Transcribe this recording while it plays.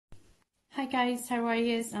Hi guys, how are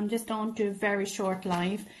you? I'm just on to a very short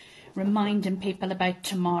live reminding people about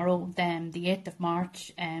tomorrow, the 8th of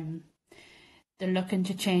March. They're looking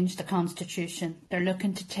to change the Constitution. They're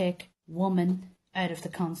looking to take woman out of the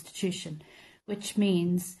Constitution, which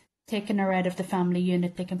means taking her out of the family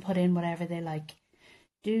unit. They can put in whatever they like.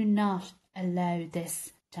 Do not allow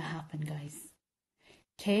this to happen, guys.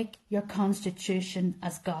 Take your Constitution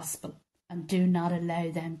as gospel and do not allow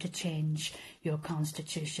them to change your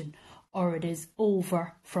Constitution, or it is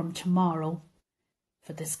over from tomorrow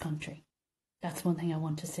for this country. That's one thing I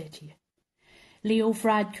want to say to you. Leo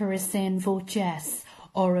Varadkar is saying vote yes,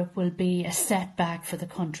 or it will be a setback for the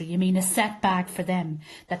country. You mean a setback for them,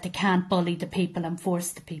 that they can't bully the people and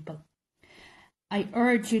force the people. I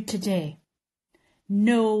urge you today,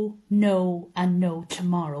 no, no and no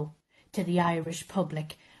tomorrow to the Irish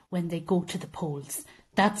public when they go to the polls.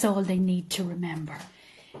 That's all they need to remember.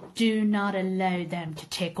 Do not allow them to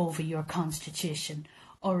take over your Constitution,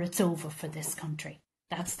 or it's over for this country.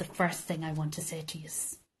 That's the first thing I want to say to you.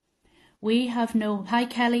 We have no... Hi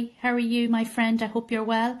Kelly, how are you, my friend? I hope you're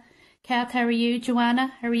well. Kath, how are you?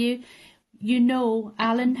 Joanna, how are you? You know,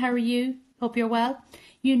 Alan, how are you? Hope you're well.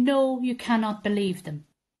 You know you cannot believe them.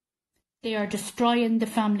 They are destroying the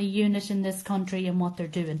family unit in this country and what they're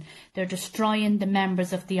doing. They're destroying the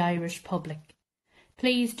members of the Irish public.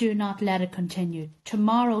 Please do not let it continue.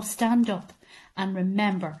 Tomorrow, stand up and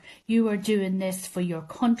remember, you are doing this for your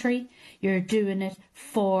country. You're doing it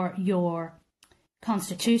for your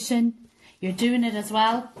Constitution. You're doing it as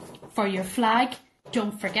well for your flag.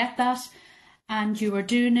 Don't forget that. And you are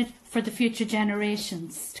doing it for the future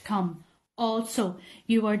generations to come. Also,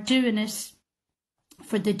 you are doing it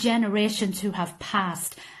for the generations who have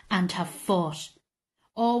passed and have fought.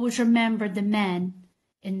 Always remember the men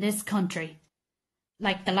in this country,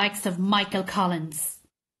 like the likes of Michael Collins,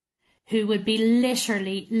 who would be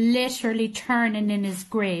literally turning in his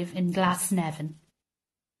grave in Glasnevin,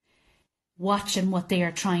 watching what they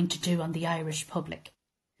are trying to do on the Irish public.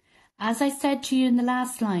 As I said to you in the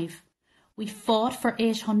last live, we fought for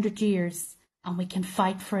 800 years and we can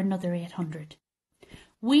fight for another 800.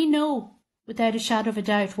 We know, without a shadow of a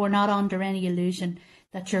doubt, we're not under any illusion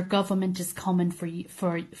that your government is coming for you,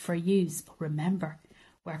 but remember,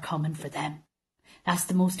 we're coming for them. That's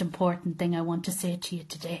the most important thing I want to say to you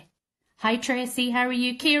today. Hi Tracy, how are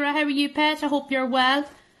you? Kira, how are you, pet? I hope you're well.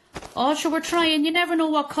 Oh, sure, we're trying. You never know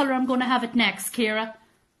what colour I'm going to have it next, Kira.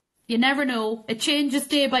 You never know. It changes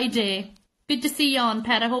day by day. Good to see you on,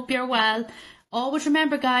 pet. I hope you're well. Always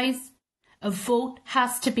remember, guys, a vote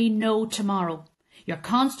has to be no tomorrow. Your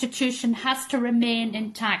Constitution has to remain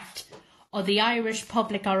intact, or the Irish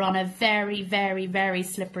public are on a very, very, very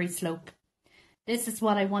slippery slope. This is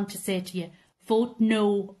what I want to say to you. Vote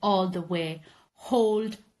no all the way.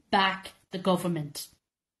 Hold back the government.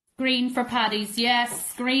 Green for Paddy's,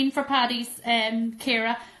 yes, green for Paddy's,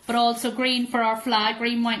 Kira, but also green for our flag,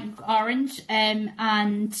 green, white and orange.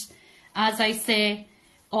 And as I say,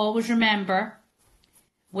 always remember,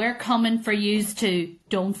 we're coming for yous too.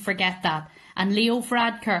 Don't forget that. And Leo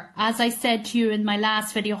Varadkar, as I said to you in my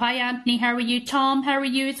last video, hi Anthony, how are you? Tom, how are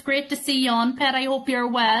you? It's great to see you on, pet. I hope you're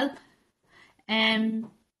well.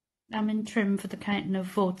 I'm in trim for the counting of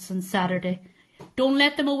votes on Saturday. Don't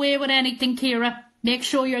let them away with anything, Kira. Make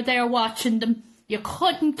sure you're there watching them. You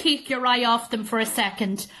couldn't keep your eye off them for a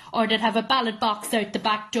second, or they'd have a ballot box out the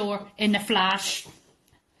back door in a flash.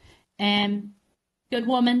 Good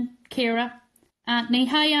woman, Kira. Anthony,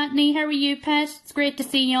 hi Anthony, how are you, pet? It's great to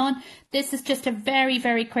see you on. This is just a very,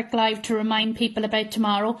 very quick live to remind people about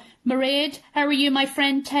tomorrow. Mairead, how are you, my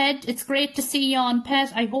friend Ted? It's great to see you on,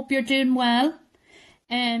 pet. I hope you're doing well.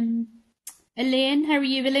 Elaine, how are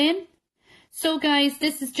you, Elaine? So guys,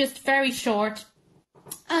 this is just very short.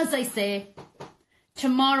 As I say,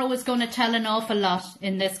 tomorrow is going to tell an awful lot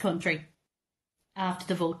in this country after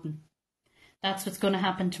the voting. That's what's going to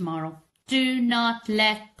happen tomorrow. Do not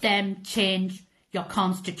let them change your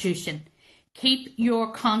Constitution. Keep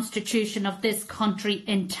your Constitution of this country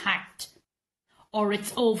intact, or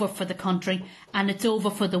it's over for the country, and it's over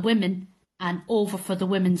for the women, and over for the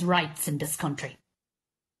women's rights in this country.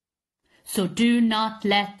 So do not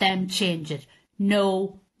let them change it.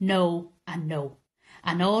 No, no and no.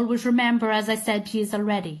 And always remember, as I said to you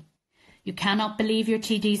already, you cannot believe your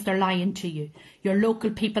TDs, they're lying to you. Your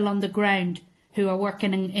local people on the ground who are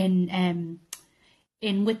working in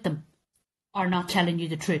with them are not telling you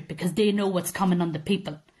the truth, because they know what's coming on the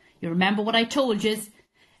people. You remember what I told you?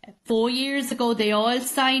 4 years ago, they all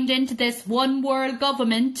signed into this one world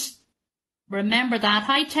government. Remember that.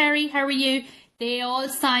 Hi Terry, how are you? They all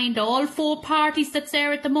signed, all 4 parties that's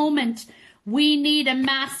there at the moment. We need a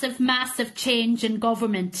massive, massive change in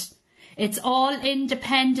government. It's all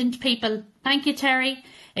independent people. Thank you, Terry.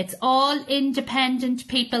 It's all independent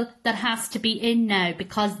people that has to be in now,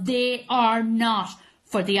 because they are not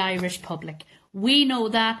for the Irish public. We know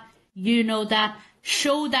that. You know that.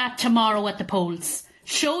 Show that tomorrow at the polls.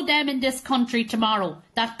 Show them in this country tomorrow,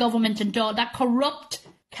 that government in Dáil, that corrupt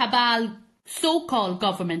cabal, so-called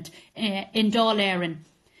government in Dáil Éireann,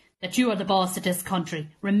 that you are the boss of this country.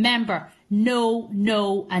 Remember, no,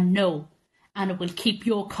 no and no. And it will keep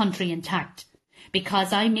your country intact.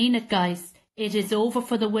 Because I mean it, guys. It is over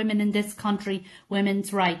for the women in this country,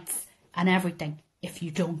 women's rights and everything, if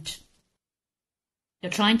you don't.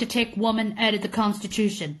 They're trying to take women out of the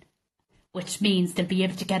Constitution, which means they'll be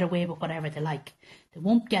able to get away with whatever they like. They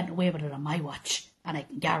won't get away with it on my watch, and I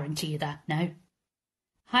can guarantee you that now.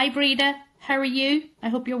 Hi, Breda. How are you? I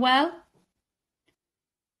hope you're well.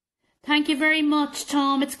 Thank you very much,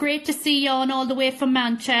 Tom. It's great to see you on all the way from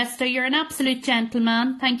Manchester. You're an absolute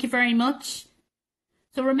gentleman. Thank you very much.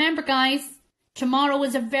 So remember, guys, tomorrow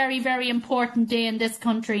is a very, very important day in this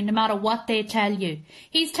country, no matter what they tell you.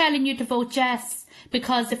 He's telling you to vote yes,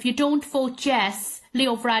 because if you don't vote yes,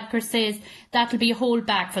 Leo Varadkar says that'll be a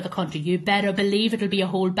holdback for the country. You better believe it'll be a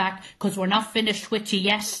holdback, because we're not finished with you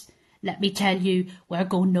yet. Let me tell you, we're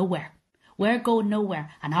going nowhere. We're going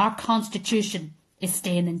nowhere, and our Constitution is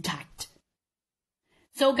staying intact.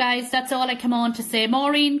 So, guys, that's all I come on to say.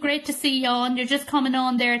 Maureen, great to see you on. You're just coming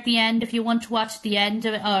on there at the end. If you want to watch the end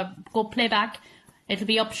of it, or go play back, it'll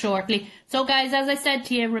be up shortly. So, guys, as I said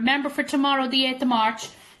to you, remember for tomorrow, the 8th of March,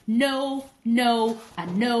 no, no,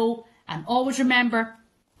 and no. And always remember,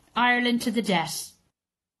 Ireland to the death.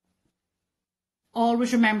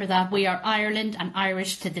 Always remember that. We are Ireland and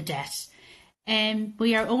Irish to the death.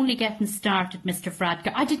 We are only getting started, Mr.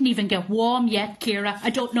 Varadkar. I didn't even get warm yet, Ciara. I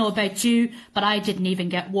don't know about you, but I didn't even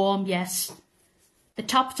get warm yet. The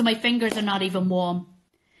tops of my fingers are not even warm.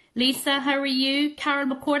 Lisa, how are you? Carol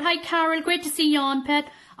McCord. Hi, Carol. Great to see you on, pet.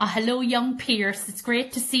 Hello, young Pierce. It's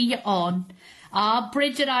great to see you on.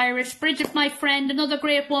 Bridget Irish. Bridget, my friend, another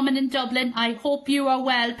great woman in Dublin. I hope you are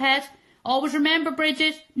well, pet. Always remember,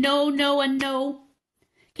 Bridget, no, no and no.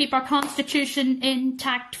 Keep our Constitution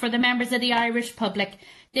intact for the members of the Irish public.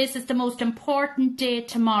 This is the most important day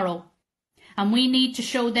tomorrow. And we need to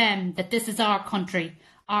show them that this is our country,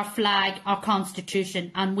 our flag, our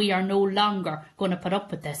Constitution, and we are no longer going to put up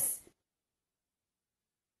with this.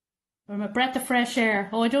 I'm a breath of fresh air.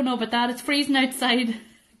 Oh, I don't know about that. It's freezing outside.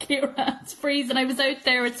 Ciara, it's freezing. I was out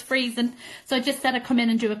there, it's freezing. So I just said I'd come in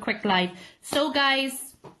and do a quick live. So,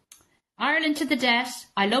 guys, Ireland to the death.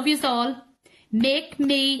 I love yous all. Make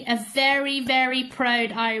me a very, very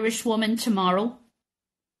proud Irish woman tomorrow.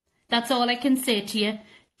 That's all I can say to you.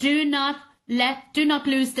 Do not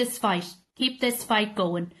lose this fight. Keep this fight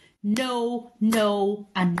going. No, no,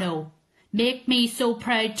 and no. Make me so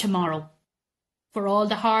proud tomorrow for all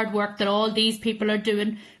the hard work that all these people are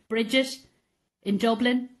doing. Bridget in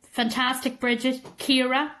Dublin, fantastic, Bridget.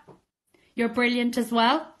 Ciara, you're brilliant as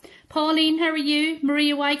well. Pauline, how are you?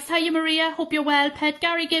 Maria Wykes, hiya Maria, hope you're well, pet.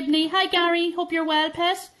 Gary Gibney, hi Gary, hope you're well,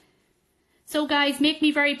 pet. So, guys, make me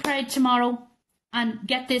very proud tomorrow and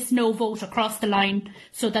get this no vote across the line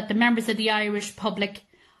so that the members of the Irish public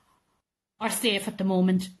are safe at the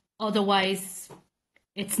moment. Otherwise,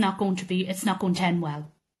 it's not going to end well.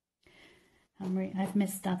 I've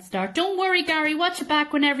missed that start. Don't worry, Gary, watch it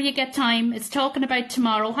back whenever you get time. It's talking about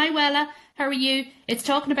tomorrow. Hi Wella, how are you? It's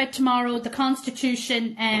talking about tomorrow, the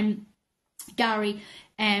Constitution. Gary,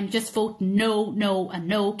 just vote no, no and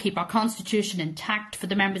no. Keep our Constitution intact for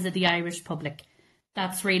the members of the Irish public.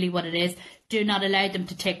 That's really what it is. Do not allow them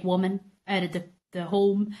to take women out of the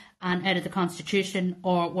home and out of the Constitution,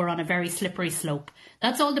 or we're on a very slippery slope.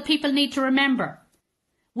 That's all the people need to remember.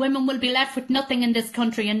 Women will be left with nothing in this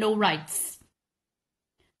country and no rights.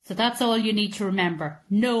 So that's all you need to remember.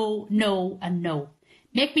 No, no and no.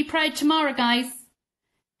 Make me proud tomorrow, guys.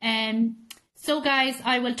 So, guys,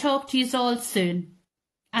 I will talk to you all soon.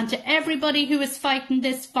 And to everybody who is fighting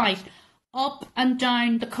this fight up and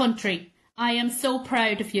down the country, I am so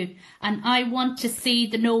proud of you. And I want to see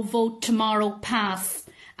the no vote tomorrow pass,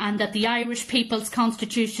 and that the Irish people's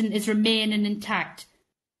Constitution is remaining intact.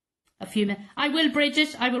 I will,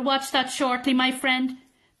 Bridget. I will watch that shortly, my friend.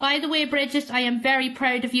 By the way, Bridget, I am very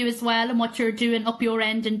proud of you as well and what you're doing up your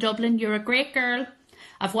end in Dublin. You're a great girl.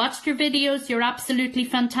 I've watched your videos. You're absolutely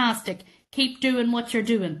fantastic. Keep doing what you're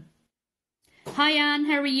doing. Hi, Anne.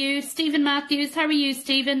 How are you? Stephen Matthews. How are you,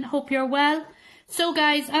 Stephen? Hope you're well. So,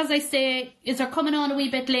 guys, as I say, they're coming on a wee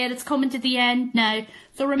bit late. It's coming to the end now.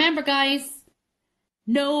 So remember, guys,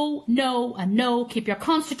 No, no, and no. Keep your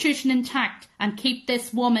constitution intact and keep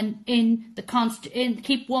this woman in the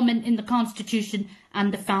keep woman in the constitution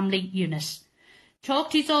and the family unit.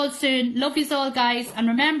 Talk to you all soon. Love you all, guys, and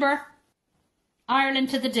remember, Ireland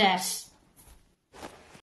to the death.